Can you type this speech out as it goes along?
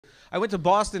I went to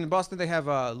Boston. In Boston, they have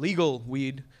legal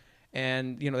weed,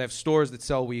 and they have stores that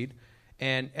sell weed.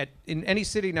 And in any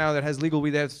city now that has legal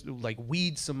weed, that's like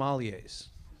weed sommeliers.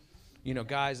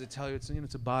 Guys that tell you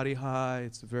it's a body high,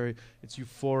 it's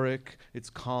euphoric, it's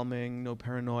calming, no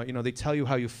paranoia. They tell you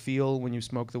how you feel when you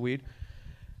smoke the weed.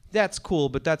 That's cool,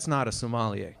 but that's not a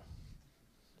sommelier.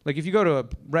 Like if you go to a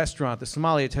restaurant, the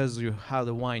sommelier tells you how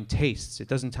the wine tastes. It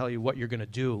doesn't tell you what you're gonna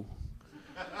do.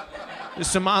 The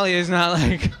sommelier is not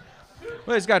like,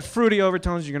 well, it's got fruity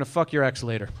overtones, you're gonna fuck your ex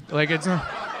later. Like it's not.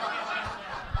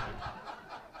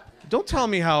 Don't tell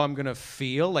me how I'm gonna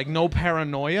feel, like no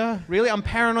paranoia. Really? I'm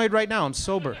paranoid right now, I'm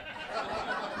sober.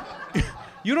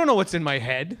 You don't know what's in my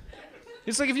head.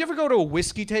 It's like if you ever go to a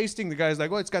whiskey tasting, the guy's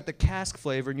like, well, it's got the cask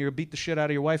flavor and you're gonna beat the shit out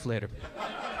of your wife later.